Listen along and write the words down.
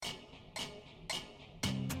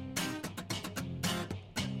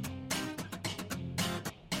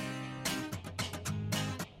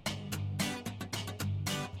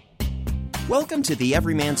Welcome to the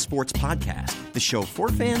Everyman Sports Podcast, the show for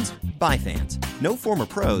fans, by fans. No former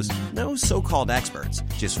pros, no so-called experts,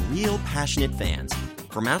 just real passionate fans.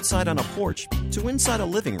 From outside on a porch to inside a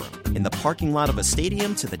living room, in the parking lot of a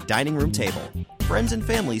stadium to the dining room table, friends and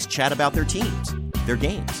families chat about their teams, their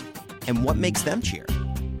games, and what makes them cheer.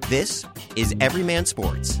 This is Everyman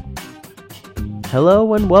Sports.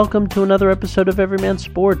 Hello and welcome to another episode of Everyman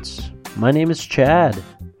Sports. My name is Chad.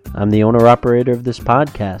 I'm the owner-operator of this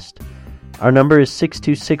podcast. Our number is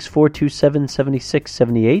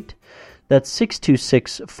 626-427-7678. That's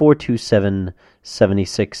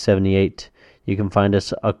 626-427-7678. You can find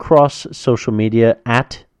us across social media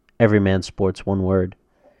at Everyman Sports, one word.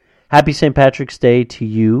 Happy St. Patrick's Day to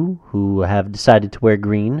you who have decided to wear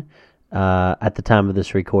green at the time of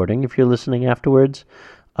this recording. If you're listening afterwards,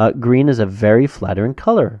 green is a very flattering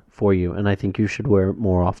color for you, and I think you should wear it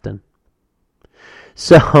more often.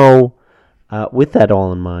 So, with that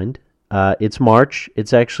all in mind, it's March.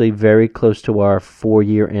 It's actually very close to our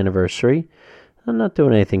 4-year anniversary. I'm not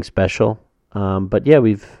doing anything special, but yeah,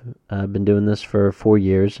 we've been doing this for 4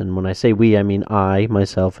 years, and when I say we, I mean I,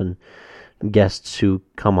 myself, and guests who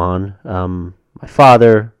come on. My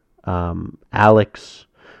father, Alex,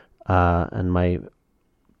 and my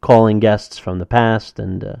calling guests from the past,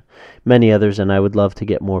 and many others, and I would love to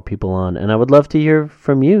get more people on, and I would love to hear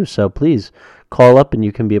from you, so please call up and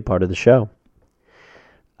you can be a part of the show.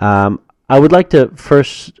 I would like to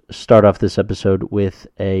first start off this episode with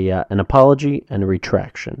an apology and a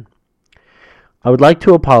retraction. I would like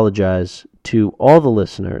to apologize to all the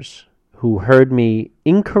listeners who heard me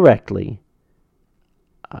incorrectly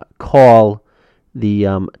call the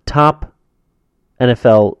top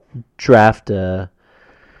NFL draft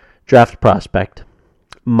prospect,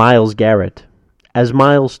 Myles Garrett, as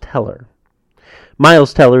Miles Teller.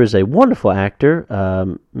 Miles Teller is a wonderful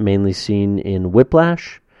actor, mainly seen in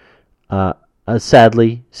Whiplash,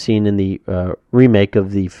 sadly seen in the remake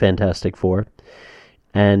of the Fantastic Four,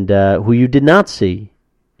 and who you did not see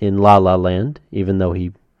in La La Land, even though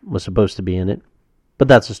he was supposed to be in it. But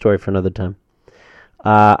that's a story for another time.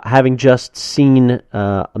 Having just seen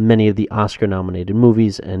many of the Oscar-nominated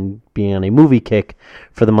movies and being on a movie kick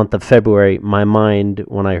for the month of February, my mind,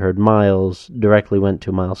 when I heard Miles, directly went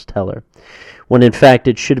to Miles Teller, when in fact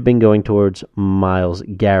it should have been going towards Myles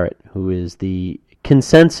Garrett, who is the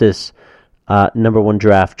consensus number one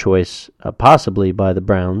draft choice, possibly by the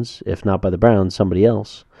Browns, if not by the Browns, somebody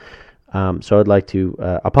else. So I'd like to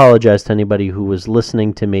apologize to anybody who was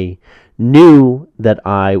listening to me, knew that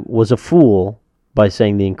I was a fool by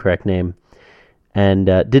saying the incorrect name, and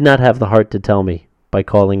did not have the heart to tell me by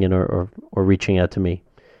calling in or reaching out to me.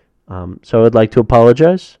 So I'd like to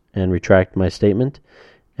apologize and retract my statement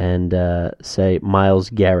and say Myles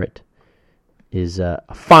Garrett is a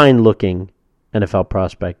fine-looking NFL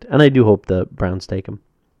prospect, and I do hope the Browns take him.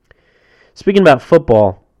 Speaking about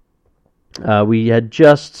football, we had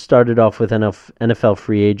just started off with NFL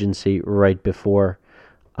free agency right before,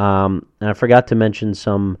 and I forgot to mention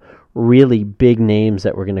some really big names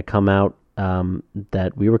that were going to come out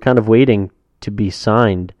that we were kind of waiting to be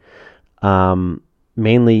signed.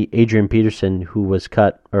 Mainly Adrian Peterson, who was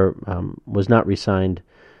cut or was not re-signed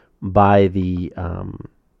by the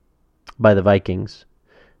Vikings,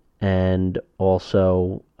 and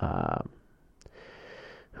also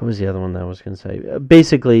who was the other one that I was going to say?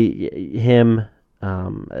 Basically, him.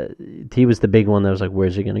 He was the big one that was like,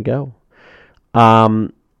 where's he going to go?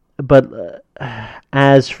 But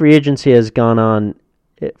as free agency has gone on,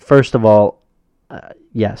 first of all,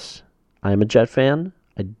 yes, I'm a Jet fan.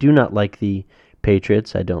 I do not like the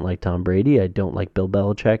Patriots. I don't like Tom Brady. I don't like Bill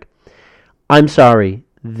Belichick. I'm sorry.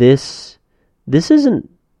 This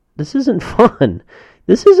isn't fun.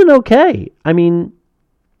 This isn't okay. I mean,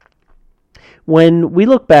 when we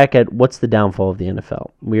look back at what's the downfall of the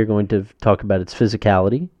NFL, we are going to talk about its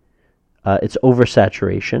physicality, its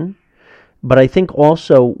oversaturation. But I think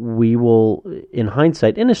also we will, in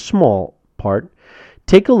hindsight, in a small part,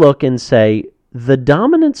 take a look and say the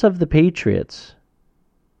dominance of the Patriots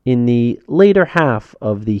in the later half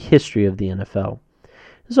of the history of the NFL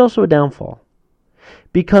is also a downfall.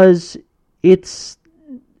 Because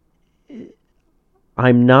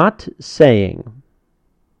I'm not saying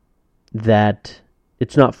that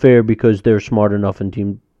it's not fair because they're smart enough and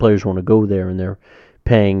team players want to go there and they're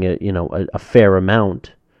paying a fair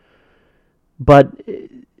amount. But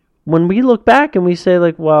when we look back and we say,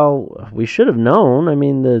 like, well, we should have known. I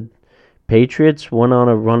mean, the Patriots went on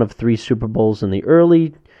a run of 3 Super Bowls in the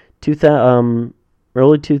early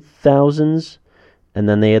 2000s, and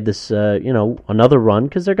then they had this, another run,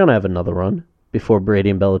 because they're going to have another run before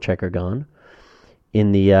Brady and Belichick are gone,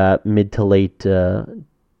 in the mid to late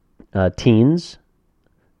teens,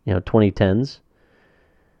 2010s.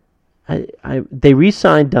 They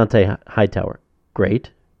re-signed Dante Hightower.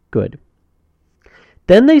 Great. Good.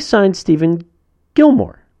 Then they signed Stephen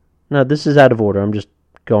Gilmore. Now, this is out of order. I'm just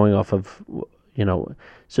going off of,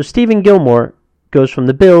 So Stephen Gilmore goes from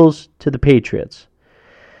the Bills to the Patriots.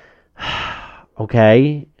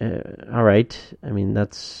 Okay. All right. I mean,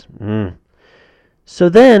 that's... So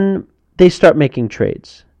then they start making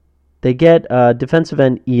trades. They get defensive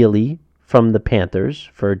end Ely from the Panthers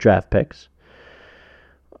for draft picks.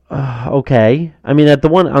 Okay. I mean, on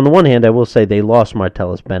the one hand, I will say they lost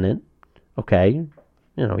Martellus Bennett. Okay.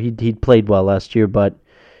 He'd played well last year, but,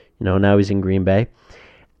 now he's in Green Bay.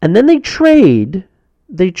 And then they trade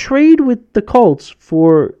with the Colts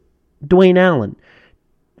for Dwayne Allen.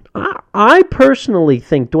 I personally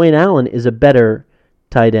think Dwayne Allen is a better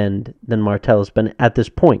tight end than Martellus Bennett at this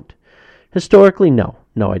point. Historically, no.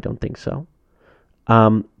 No, I don't think so.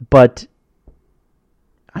 But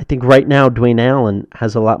I think right now Dwayne Allen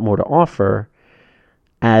has a lot more to offer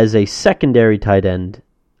as a secondary tight end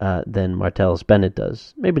than Martellus Bennett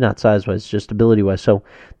does. Maybe not size-wise, just ability-wise. So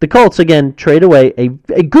the Colts, again, trade away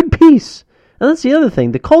a good piece. And that's the other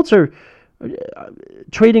thing. The Colts are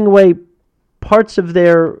trading away parts of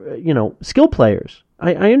their, skill players.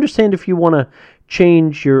 I understand if you want to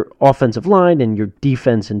change your offensive line and your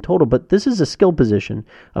defense in total, but this is a skill position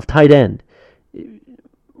of tight end.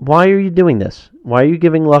 Why are you doing this? Why are you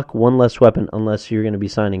giving Luck one less weapon unless you're going to be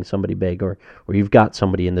signing somebody big or you've got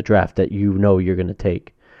somebody in the draft that you're going to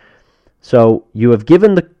take? So you have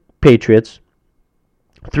given the Patriots,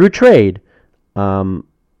 through trade, in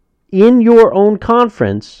your own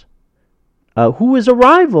conference, who is a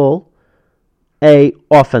rival, a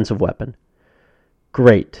offensive weapon.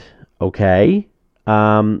 Great. Okay.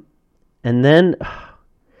 And then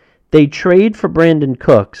they trade for Brandon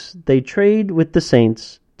Cooks. They trade with the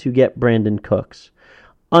Saints to get Brandon Cooks.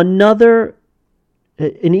 An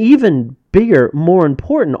even bigger, more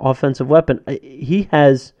important offensive weapon. He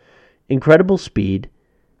has incredible speed,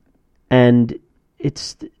 and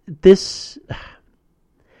it's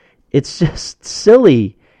just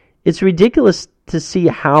silly. It's ridiculous to see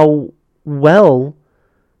how well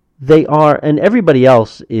they are, and everybody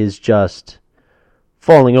else is just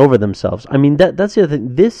falling over themselves. I mean, that's the other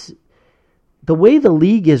thing. The way the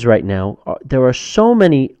league is right now, there are so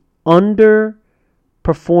many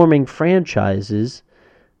underperforming franchises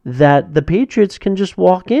that the Patriots can just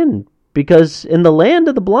walk in, because in the land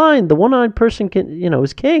of the blind, the one-eyed person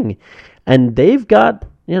is king, and they've got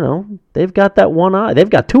that one eye. They've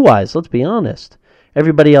got two eyes. Let's be honest.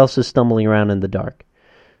 Everybody else is stumbling around in the dark,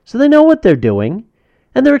 so they know what they're doing,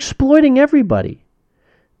 and they're exploiting everybody.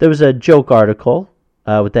 There was a joke article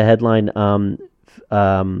with the headline,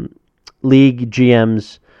 League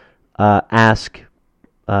GMs ask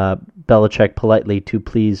Belichick politely to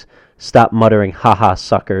please stop muttering, "Ha-ha,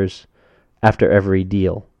 suckers," after every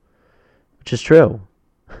deal, which is true.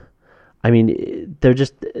 I mean,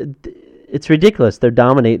 it's ridiculous.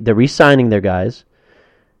 They're re-signing their guys.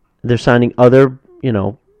 They're signing other,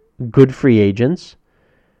 good free agents.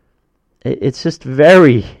 It's just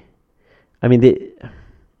very,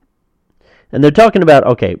 and they're talking about,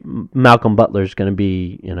 okay, Malcolm Butler's going to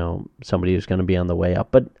be, somebody who's going to be on the way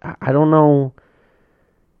up. But I don't know.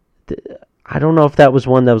 I don't know if that was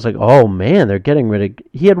one that was like, oh, man, they're getting rid of...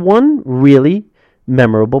 He had one really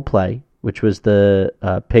memorable play, which was the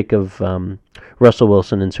pick of Russell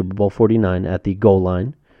Wilson in Super Bowl 49 at the goal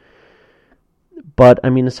line. But,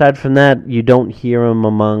 aside from that, you don't hear him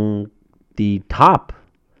among the top.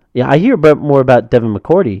 Yeah, I hear more about Devin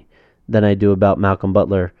McCourty than I do about Malcolm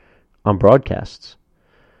Butler on broadcasts.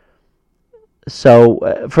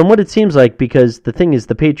 So, from what it seems like, because the thing is,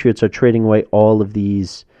 the Patriots are trading away all of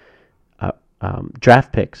these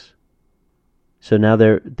draft picks. So now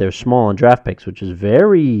they're small on draft picks, which is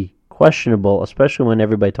very questionable, especially when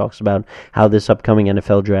everybody talks about how this upcoming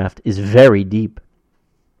NFL draft is very deep.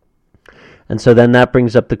 And so then that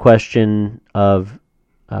brings up the question of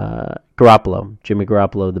Garoppolo, Jimmy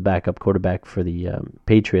Garoppolo, the backup quarterback for the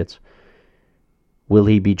Patriots. Will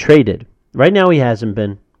he be traded? Right now he hasn't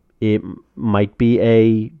been. It might be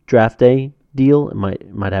a draft day deal. It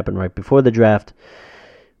might happen right before the draft.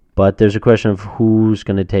 But there's a question of who's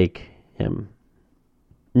going to take him.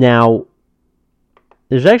 Now,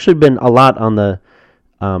 there's actually been a lot on the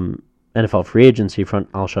NFL free agency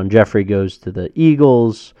front. Alshon Jeffrey goes to the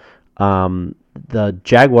Eagles. The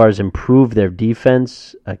Jaguars improved their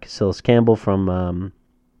defense. Cassius Campbell from,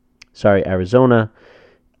 Arizona.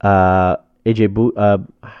 I'm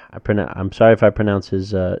sorry if I pronounce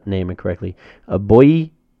his name incorrectly.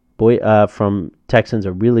 Boye from Texans,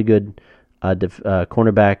 a really good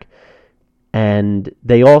cornerback. And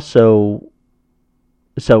they also,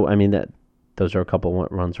 so I mean those are a couple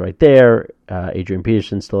of runs right there. Adrian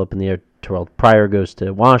Peterson's still up in the air. Terrell Pryor goes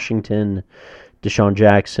to Washington. Deshaun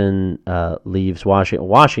Jackson leaves Washington.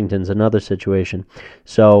 Washington's another situation.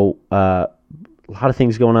 So a lot of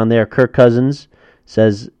things going on there. Kirk Cousins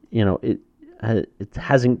says, it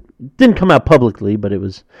didn't come out publicly, but it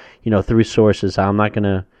was, through sources. I'm not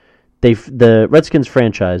gonna. The Redskins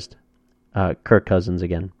franchised Kirk Cousins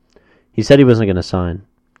again. He said he wasn't going to sign.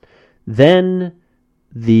 Then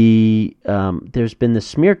there's been the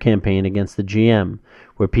smear campaign against the GM,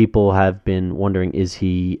 where people have been wondering, is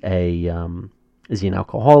he an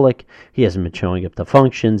alcoholic? He hasn't been showing up to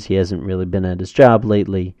functions. He hasn't really been at his job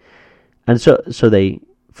lately, and so they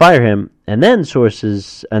fire him. And then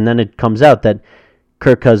it comes out that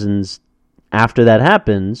Kirk Cousins, after that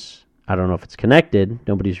happens, I don't know if it's connected.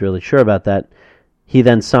 Nobody's really sure about that. He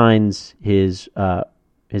then signs his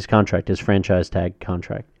contract, his franchise tag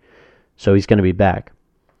contract. So he's going to be back.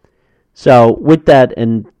 So with that,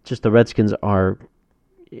 and just the Redskins are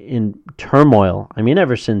in turmoil. I mean,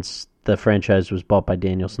 ever since the franchise was bought by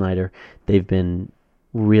Daniel Snyder, they've been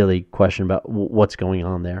really questioned about what's going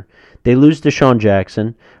on there. They lose Deshaun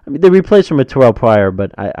Jackson. I mean, they replace him with Terrell Pryor,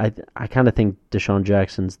 but I kind of think Deshaun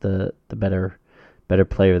Jackson's the better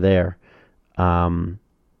player there.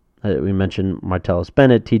 We mentioned Martellus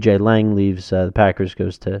Bennett. T.J. Lang leaves the Packers,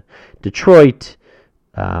 goes to Detroit.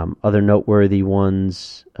 Other noteworthy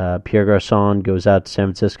ones, Pierre Garçon goes out to San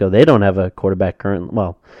Francisco. They don't have a quarterback currently.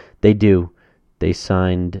 Well, they do. They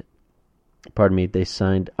signed,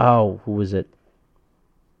 who was it?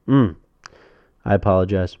 I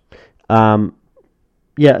apologize.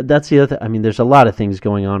 Yeah, that's the other thing. I mean, there's a lot of things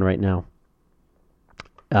going on right now.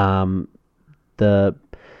 The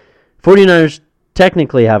 49ers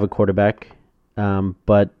technically have a quarterback,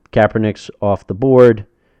 but Kaepernick's off the board.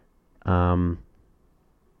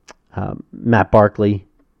 Matt Barkley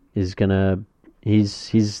is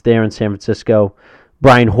he's there in San Francisco.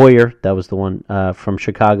 Brian Hoyer, that was the one from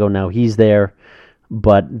Chicago. Now he's there,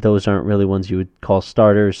 but those aren't really ones you would call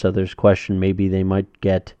starters. So there's question maybe they might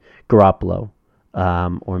get Garoppolo,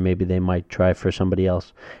 or maybe they might try for somebody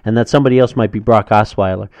else, and that somebody else might be Brock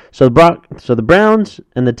Osweiler. So the Browns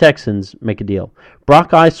and the Texans make a deal. Brock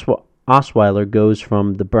Osweiler goes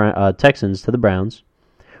from the Texans to the Browns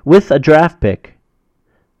with a draft pick.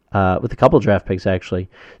 With a couple draft picks, actually.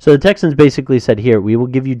 So the Texans basically said, here, we will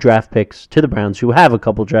give you draft picks to the Browns, who have a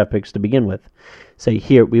couple draft picks to begin with. Say,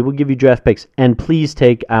 here, we will give you draft picks, and please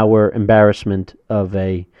take our embarrassment of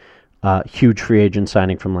a huge free agent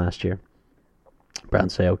signing from last year.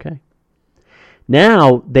 Browns say, okay.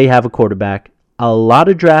 Now they have a quarterback, a lot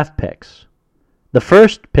of draft picks. The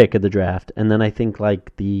first pick of the draft, and then I think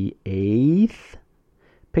like the 8th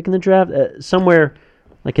pick in the draft, somewhere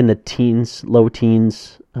like in the teens, low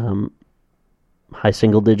teens, high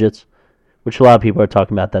single digits, which a lot of people are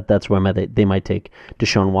talking about. That's where they might take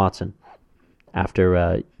Deshaun Watson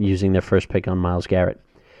after using their first pick on Myles Garrett.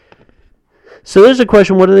 So there's a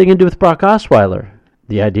question, what are they going to do with Brock Osweiler?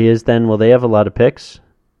 The idea is then, well, they have a lot of picks,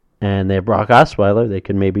 and they have Brock Osweiler. They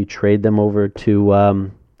could maybe trade them over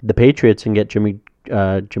to the Patriots and get Jimmy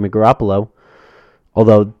Garoppolo.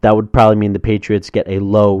 Although that would probably mean the Patriots get a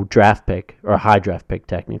low draft pick, or a high draft pick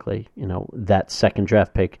technically, that second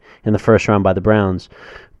draft pick in the first round by the Browns.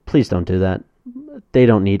 Please don't do that. They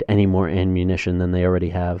don't need any more ammunition than they already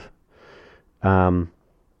have. So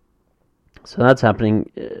that's happening.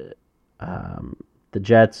 The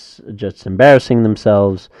Jets just embarrassing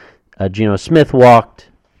themselves. Geno Smith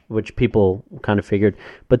walked, which people kind of figured.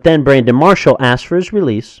 But then Brandon Marshall asked for his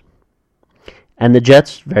release, and the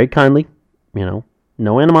Jets very kindly,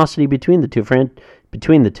 no animosity between the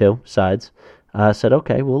two sides. Said,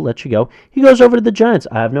 okay, we'll let you go. He goes over to the Giants.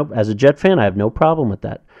 As a Jet fan, I have no problem with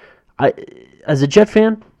that. As a Jet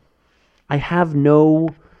fan, I have no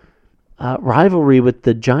rivalry with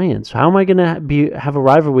the Giants. How am I going to have a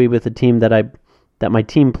rivalry with a team that my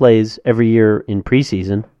team plays every year in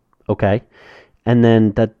preseason? Okay, and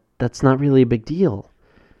then that's not really a big deal.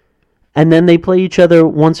 And then they play each other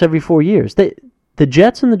once every 4 years. The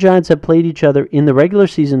Jets and the Giants have played each other in the regular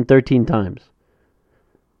season 13 times.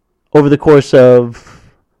 Over the course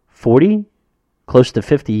of 40, close to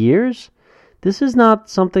 50 years, this is not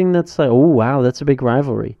something that's like, oh, wow, that's a big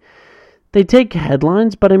rivalry. They take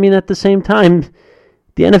headlines, but I mean, at the same time,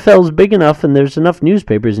 the NFL is big enough and there's enough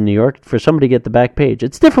newspapers in New York for somebody to get the back page.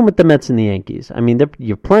 It's different with the Mets and the Yankees. I mean,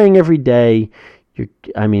 you're playing every day.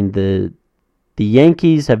 The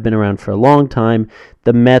Yankees have been around for a long time.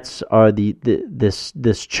 The Mets are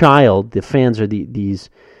this child. The fans are these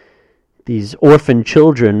these orphan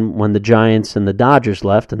children when the Giants and the Dodgers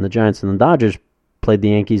left, and the Giants and the Dodgers played the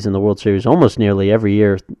Yankees in the World Series almost nearly every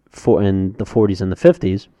year in the 40s and the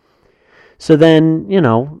 50s. So then,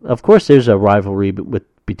 of course there's a rivalry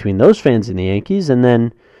between those fans and the Yankees, and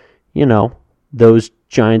then, those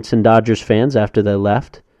Giants and Dodgers fans after they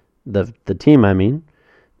left, the team,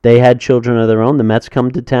 they had children of their own. The Mets come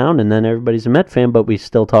to town, and then everybody's a Met fan, but we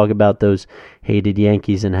still talk about those hated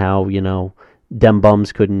Yankees and how, dem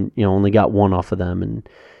bums couldn't, only got one off of them, and,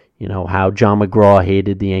 how John McGraw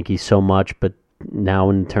hated the Yankees so much, but now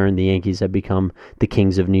in turn the Yankees have become the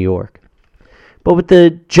kings of New York. But with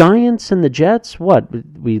the Giants and the Jets, what?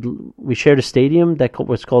 We shared a stadium that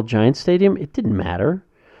was called Giants Stadium. It didn't matter.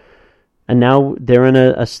 And now they're in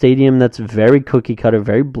a stadium that's very cookie cutter,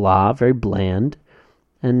 very blah, very bland.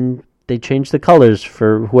 And they changed the colors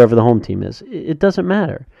for whoever the home team is. It doesn't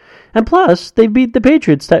matter. And plus, they beat the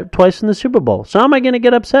Patriots twice in the Super Bowl. So how am I going to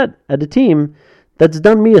get upset at a team that's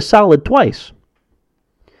done me a solid twice?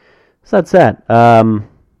 So that's that.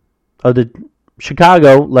 The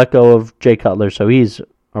Chicago let go of Jay Cutler, so he's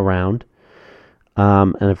around.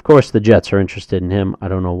 And of course, the Jets are interested in him. I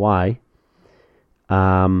don't know why.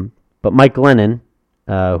 But Mike Glennon,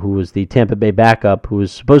 who was the Tampa Bay backup, who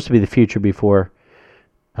was supposed to be the future before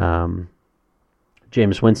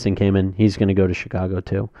Jameis Winston came in, he's going to go to Chicago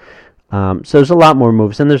too. So there's a lot more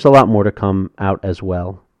moves, and there's a lot more to come out as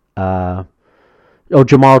well.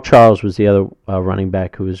 Jamal Charles was the other running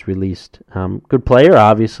back who was released. Good player,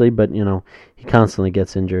 obviously, but he constantly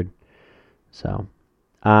gets injured. So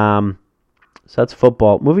that's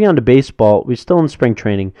football. Moving on to baseball, we're still in spring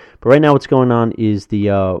training, but right now what's going on is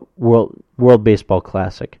the World Baseball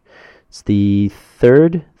Classic. It's the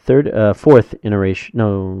fourth iteration.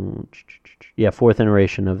 Fourth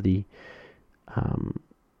iteration of the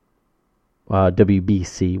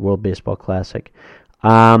WBC, World Baseball Classic.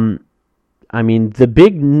 The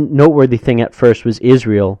big noteworthy thing at first was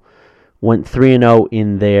Israel went 3-0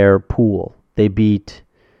 in their pool. They beat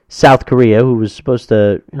South Korea, who was supposed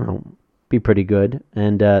to, be pretty good,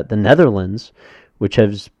 and the Netherlands, which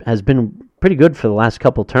has been pretty good for the last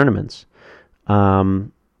couple tournaments.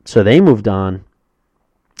 So they moved on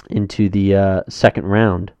into the second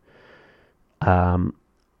round.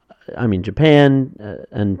 Japan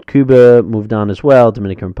and Cuba moved on as well,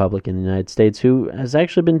 Dominican Republic and the United States, who has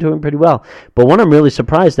actually been doing pretty well. But one I'm really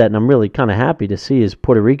surprised at, and I'm really kind of happy to see, is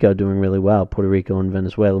Puerto Rico doing really well. Puerto Rico and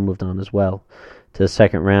Venezuela moved on as well to the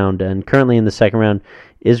second round. And currently in the second round,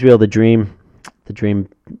 Israel, the Dream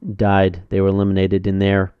died. They were eliminated in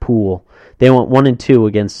their pool. They went 1-2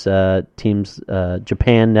 against teams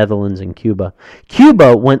Japan, Netherlands, and Cuba.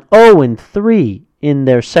 Cuba went 0-3 in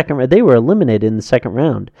their second round. They were eliminated in the second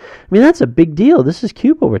round. That's a big deal. This is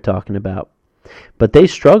Cuba we're talking about. But they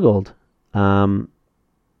struggled. Even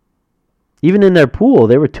in their pool,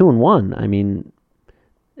 they were 2-1.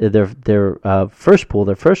 Their first pool,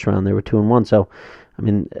 their first round, they were 2-1. So,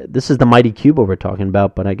 this is the mighty Cuba we're talking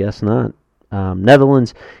about, but I guess not.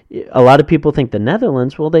 Netherlands, a lot of people think the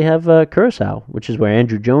Netherlands, well, they have Curaçao, which is where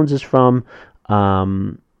Andrew Jones is from.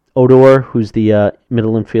 Odor, who's the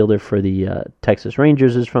middle infielder for the Texas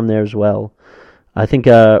Rangers, is from there as well. I think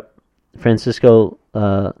Francisco...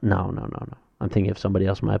 No. I'm thinking of somebody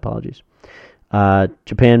else. My apologies.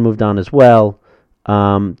 Japan moved on as well.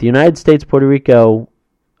 The United States, Puerto Rico,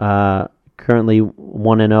 currently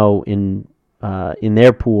 1-0 in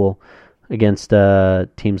their pool against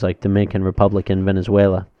teams like Dominican Republic and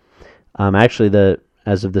Venezuela. Actually,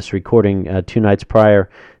 as of this recording, 2 nights prior,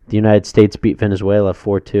 the United States beat Venezuela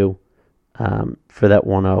 4-2 for that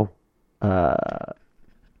 1-0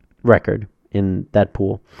 record in that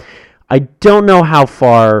pool. I don't know how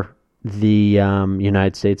far the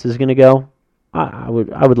United States is going to go. I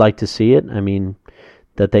would like to see it.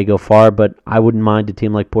 That they go far, but I wouldn't mind a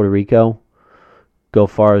team like Puerto Rico go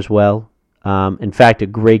far as well. In fact, a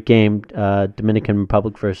great game, Dominican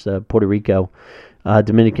Republic versus Puerto Rico.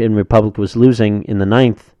 Dominican Republic was losing in the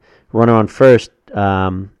 9th, runner on first,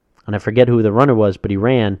 and I forget who the runner was, but he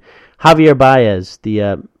ran. Javi Baez,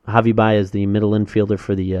 the middle infielder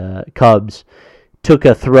for the Cubs, took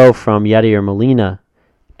a throw from Yadier Molina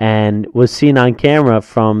and was seen on camera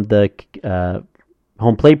from the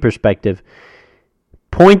home plate perspective,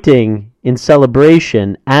 pointing in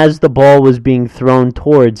celebration as the ball was being thrown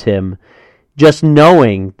towards him, just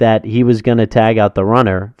knowing that he was going to tag out the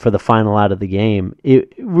runner for the final out of the game.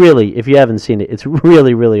 It really, if you haven't seen it, it's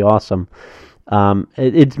really, really awesome.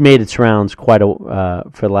 It's made its rounds quite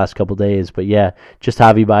for the last couple of days. But yeah, just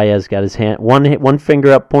Javi Baez got his hand one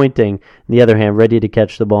finger up pointing, and the other hand ready to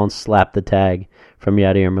catch the ball and slap the tag from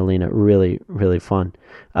Yadier Molina. Really, really fun.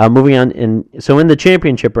 Moving on, so in the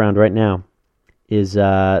championship round right now is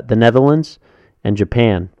the Netherlands and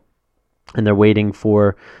Japan, and they're waiting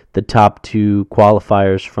for the top two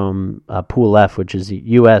qualifiers from Pool F, which is the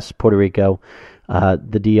U.S., Puerto Rico,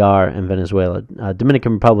 the DR, and Venezuela.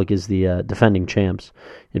 Dominican Republic is the defending champs.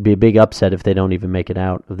 It'd be a big upset if they don't even make it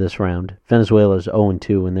out of this round. Venezuela is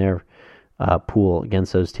 0-2 in their pool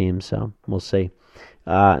against those teams, so we'll see.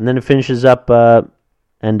 And then it finishes up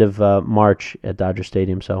end of March at Dodger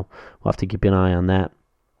Stadium, so we'll have to keep an eye on that.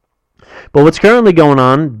 But what's currently going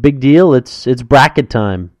on, big deal, it's bracket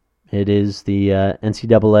time. It is the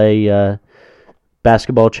NCAA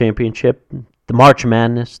basketball championship, the March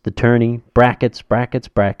Madness, the tourney, brackets.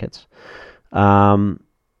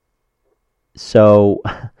 So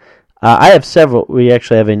I have several. We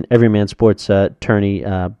actually have an Everyman Sports tourney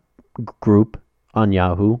group on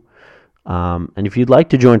Yahoo. And if you'd like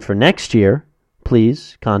to join for next year,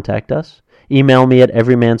 please contact us. Email me at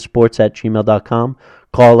everymansports@gmail.com.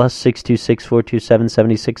 Call us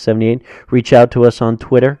 626-427-7678. Reach out to us on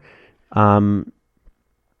Twitter.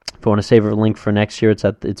 If you want to save a link for next year,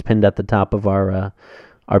 it's pinned at the top of our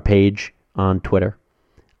page on Twitter.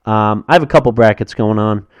 I have a couple brackets going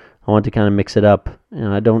on. I want to kind of mix it up,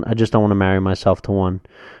 and I just don't want to marry myself to one.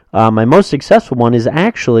 My most successful one is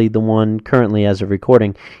actually the one currently, as of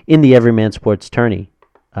recording, in the Everyman Sports tourney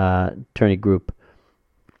group.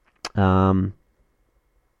 For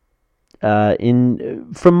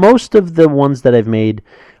most of the ones that I've made,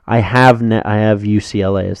 I have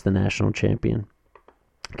UCLA as the national champion.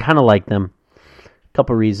 Kind of like them. A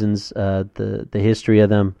couple reasons. The history of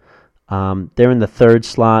them. They're in the third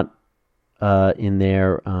slot in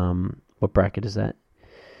their what bracket is that?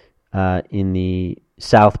 In the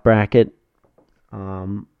South bracket.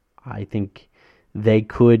 I think they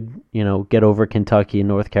could, get over Kentucky and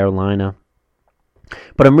North Carolina.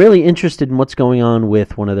 But I'm really interested in what's going on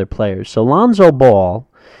with one of their players. So Lonzo Ball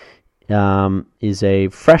is a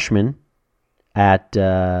freshman at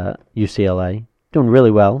UCLA, doing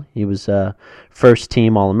really well. He was first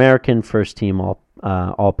team All-American, first team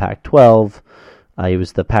All Pac-12. He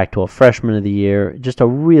was the Pac-12 Freshman of the Year. Just a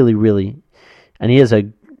really, really, and he has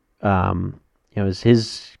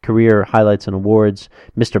his career highlights and awards: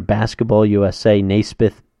 Mr. Basketball USA,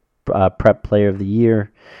 Naismith Prep Player of the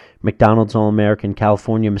Year, McDonald's All-American,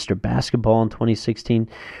 California Mr. Basketball in 2016.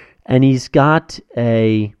 And he's got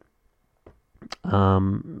his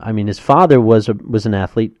father was an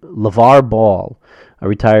athlete, LeVar Ball, a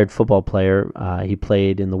retired football player. He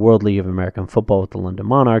played in the World League of American Football with the London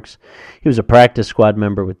Monarchs. He was a practice squad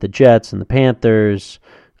member with the Jets and the Panthers.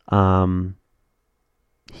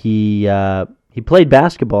 He played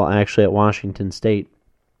basketball actually at Washington State.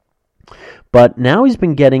 But now he's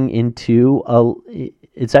been getting into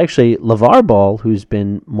it's actually LeVar Ball who's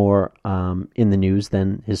been more in the news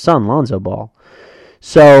than his son, Lonzo Ball.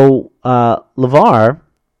 So LeVar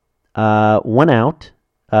went out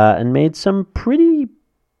and made some pretty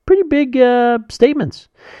big statements,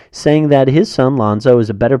 saying that his son, Lonzo, is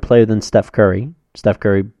a better player than Steph Curry. Steph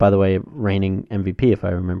Curry, by the way, reigning MVP, if I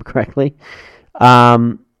remember correctly.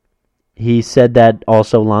 He said that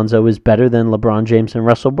also Lonzo is better than LeBron James and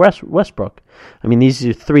Russell Westbrook. I mean, these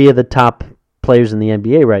are three of the top players in the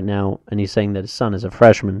NBA right now, and he's saying that his son, as a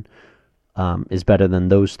freshman, is better than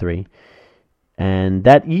those three. And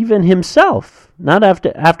that even himself, not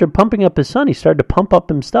after pumping up his son, he started to pump up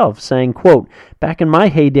himself, saying, quote, "Back in my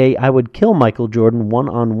heyday, I would kill Michael Jordan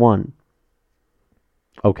one-on-one."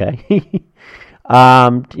 Okay. He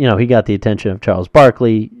got the attention of Charles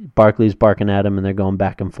Barkley. Barkley's barking at him, and they're going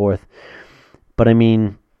back and forth. But, I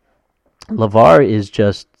mean, LeVar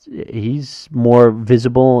he's more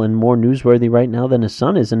visible and more newsworthy right now than his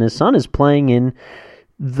son is. And his son is playing in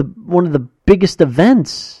one of the biggest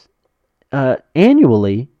events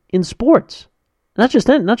annually in sports. Not just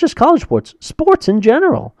college sports in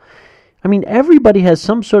general. I mean, everybody has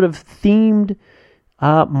some sort of themed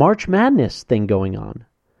March Madness thing going on.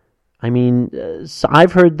 I mean, so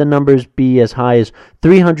I've heard the numbers be as high as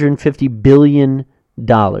 $350 billion,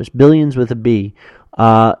 billions with a B,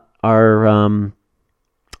 are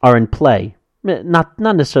in play. Not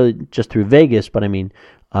necessarily just through Vegas, but I mean,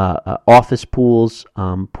 office pools,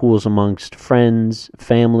 pools amongst friends,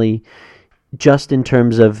 family, just in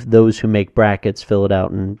terms of those who make brackets, fill it out,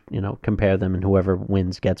 and compare them, and whoever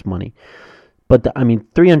wins gets money. But,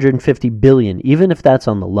 $350 billion, even if that's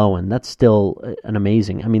on the low end, that's still an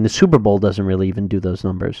amazing. I mean, the Super Bowl doesn't really even do those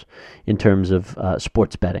numbers in terms of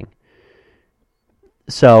sports betting.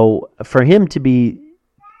 So for the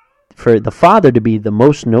father to be the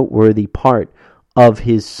most noteworthy part of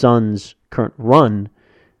his son's current run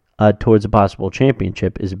towards a possible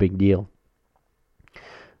championship is a big deal.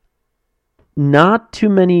 Not too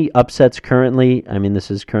many upsets currently. I mean,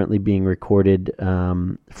 this is currently being recorded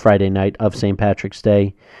Friday night of St. Patrick's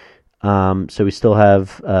Day. So we still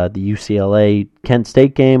have the UCLA Kent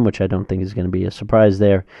State game, which I don't think is going to be a surprise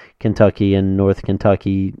there. Kentucky and Northern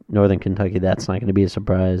Kentucky, that's not going to be a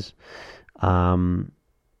surprise.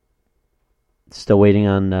 Still waiting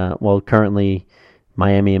on, currently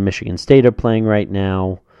Miami and Michigan State are playing right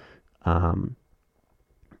now.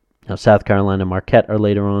 South Carolina and Marquette are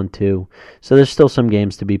later on too. So there's still some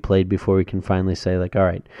games to be played before we can finally say, like, all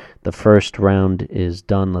right, the first round is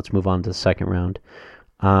done. Let's move on to the second round.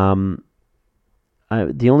 The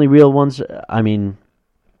only real ones, I mean,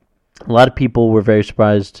 a lot of people were very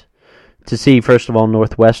surprised to see, first of all,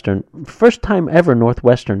 Northwestern. First time ever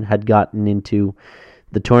Northwestern had gotten into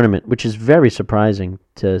the tournament, which is very surprising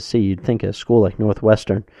to see. You'd think a school like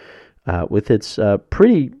Northwestern, with its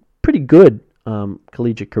pretty good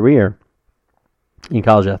collegiate career in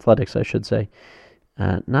college athletics, I should say,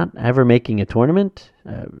 not ever making a tournament.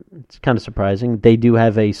 It's kind of surprising. They do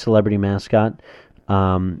have a celebrity mascot.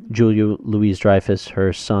 Julia Louis-Dreyfus,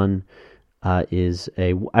 her son, is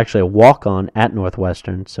actually a walk-on at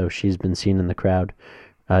Northwestern, so she's been seen in the crowd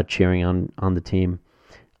cheering on the team.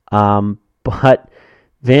 But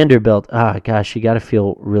Vanderbilt, gosh, you got to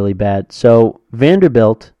feel really bad. So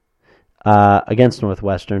Vanderbilt against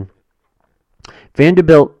Northwestern.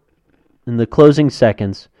 Vanderbilt, in the closing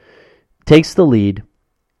seconds, takes the lead,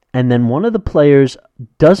 and then one of the players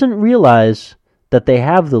doesn't realize that they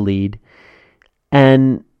have the lead,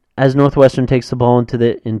 and as Northwestern takes the ball into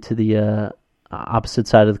the opposite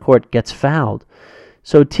side of the court, gets fouled.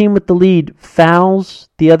 So a team with the lead fouls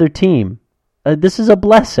the other team. This is a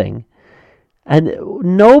blessing, and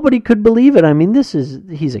nobody could believe it. I mean,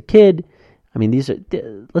 he's a kid. I mean,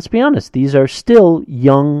 let's be honest, these are still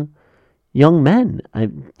young men,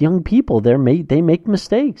 young people. They make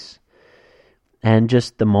mistakes, and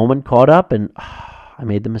just the moment caught up, and I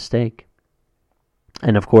made the mistake.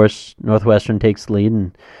 And of course, Northwestern takes the lead,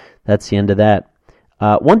 and that's the end of that.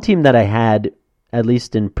 One team that I had, at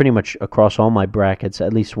least in pretty much across all my brackets,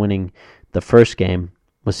 at least winning the first game,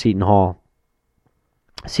 was Seton Hall.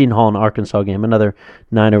 Seton Hall and Arkansas game, another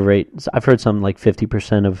 9/8. I've heard something like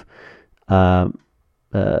 50% of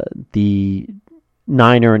the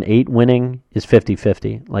 9 or an 8 winning is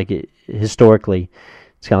 50-50. Like historically,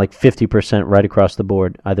 it's kind of like 50% right across the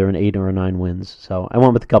board, either an 8 or a 9 wins. So I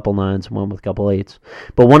went with a couple 9s, went with a couple 8s.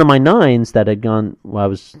 But one of my 9s that I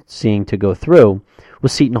was seeing to go through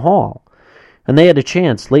was Seton Hall. And they had a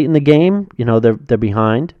chance late in the game. They're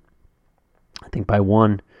behind, I think by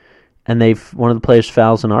 1. And one of the players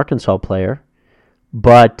fouls an Arkansas player.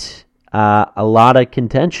 But a lot of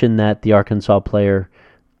contention that the Arkansas player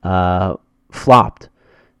flopped.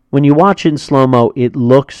 When you watch it in slow-mo, it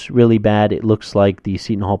looks really bad. It looks like the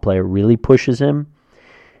Seton Hall player really pushes him.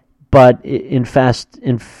 But in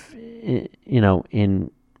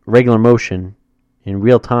regular motion, in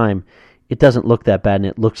real time, it doesn't look that bad, and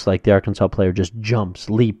it looks like the Arkansas player just jumps,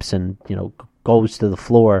 leaps, and goes to the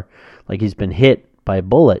floor like he's been hit by a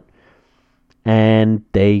bullet. And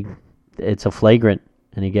it's a flagrant,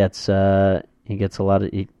 and he gets a lot of.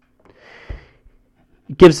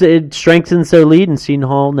 It strengthens their lead, and Seton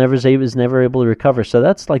Hall is never able to recover. So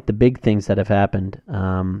that's like the big things that have happened.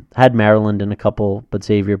 Had Maryland in a couple, but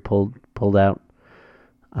Xavier pulled out.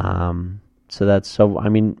 I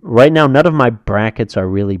mean, right now none of my brackets are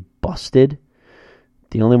really busted.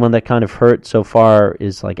 The only one that kind of hurt so far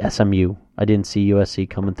is like SMU. I didn't see USC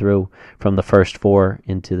coming through from the first 4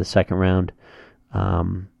 into the second round.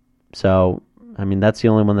 So I mean, that's the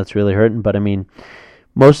only one that's really hurting. But I mean,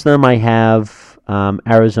 most of them I have.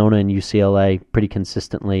 Arizona and UCLA pretty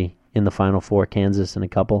consistently in the Final Four, Kansas and a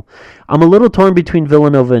couple. I'm a little torn between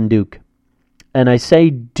Villanova and Duke. And I say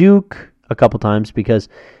Duke a couple times because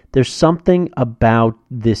there's something about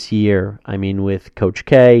this year. I mean, with Coach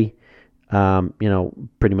K,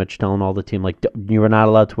 pretty much telling all the team, like, you were not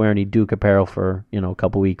allowed to wear any Duke apparel for, a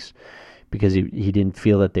couple weeks because he didn't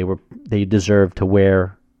feel that they deserved to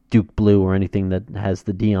wear Duke blue or anything that has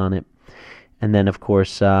the D on it. And then, of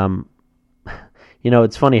course,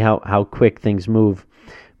 it's funny how quick things move.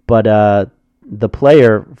 But the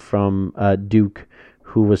player from Duke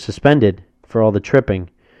who was suspended for all the tripping,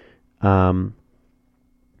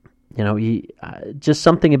 he just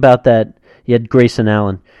something about that. He had Grayson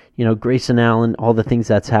Allen. Grayson Allen, all the things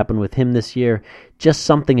that's happened with him this year, just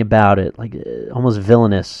something about it, like almost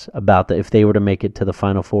villainous about that. If they were to make it to the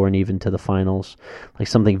Final Four and even to the finals, like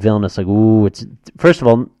something villainous, like, ooh, it's, first of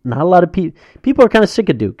all, not a lot of people are kind of sick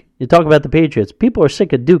of Duke. You talk about the Patriots, people are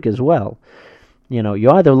sick of Duke as well.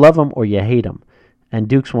 You either love them or you hate them, and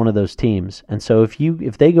Duke's one of those teams. And so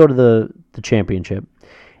if they go to the championship,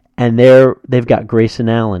 and they've got Grayson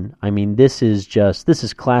Allen. I mean, this is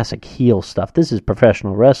classic heel stuff. This is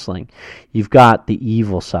professional wrestling. You've got the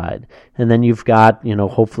evil side, and then you've got,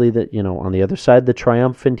 hopefully on the other side, the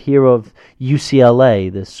triumphant hero of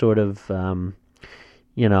UCLA, this sort of, the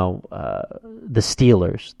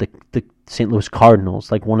Steelers, the St. Louis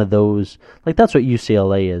Cardinals, like one of those, like that's what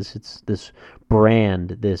UCLA is. It's this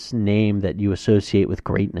brand, this name that you associate with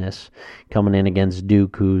greatness, coming in against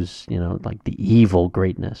Duke, who's like the evil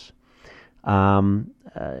greatness.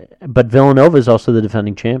 But Villanova is also the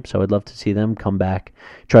defending champ, so I'd love to see them come back,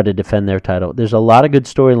 try to defend their title. There's a lot of good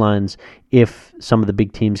storylines if some of the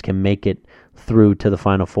big teams can make it through to the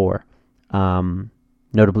Final Four,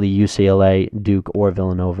 notably UCLA, Duke, or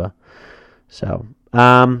Villanova. So,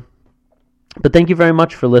 but thank you very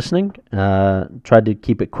much for listening. Tried to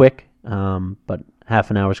keep it quick. But half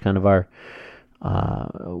an hour is kind of our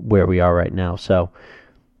where we are right now. So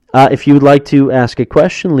if you would like to ask a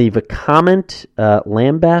question, leave a comment,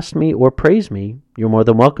 lambaste me, or praise me, you're more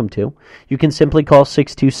than welcome to. You can simply call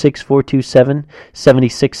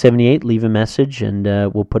 626-427-7678, leave a message, and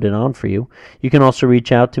we'll put it on for you. You can also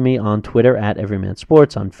reach out to me on Twitter at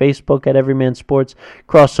EverymanSports, on Facebook at EverymanSports,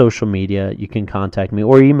 across social media. You can contact me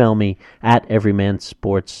or email me at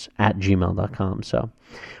everymansports@gmail.com. So,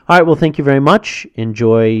 all right, well, thank you very much.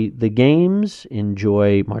 Enjoy the games,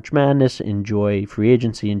 enjoy March Madness, enjoy free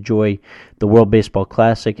agency, enjoy the World Baseball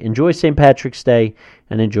Classic, enjoy St. Patrick's Day,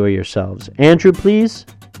 and enjoy yourselves. Andrew, please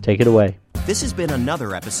take it away. This has been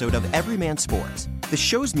another episode of Everyman Sports. The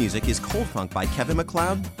show's music is Cold Funk by Kevin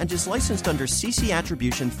MacLeod and is licensed under CC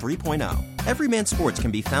Attribution 3.0. Everyman Sports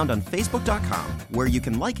can be found on Facebook.com, where you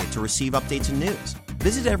can like it to receive updates and news.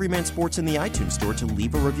 Visit Everyman Sports in the iTunes Store to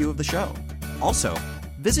leave a review of the show. Also,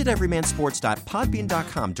 visit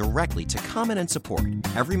everymansports.podbean.com directly to comment and support.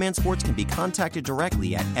 Everyman Sports can be contacted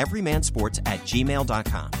directly at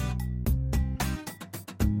everymansports@gmail.com.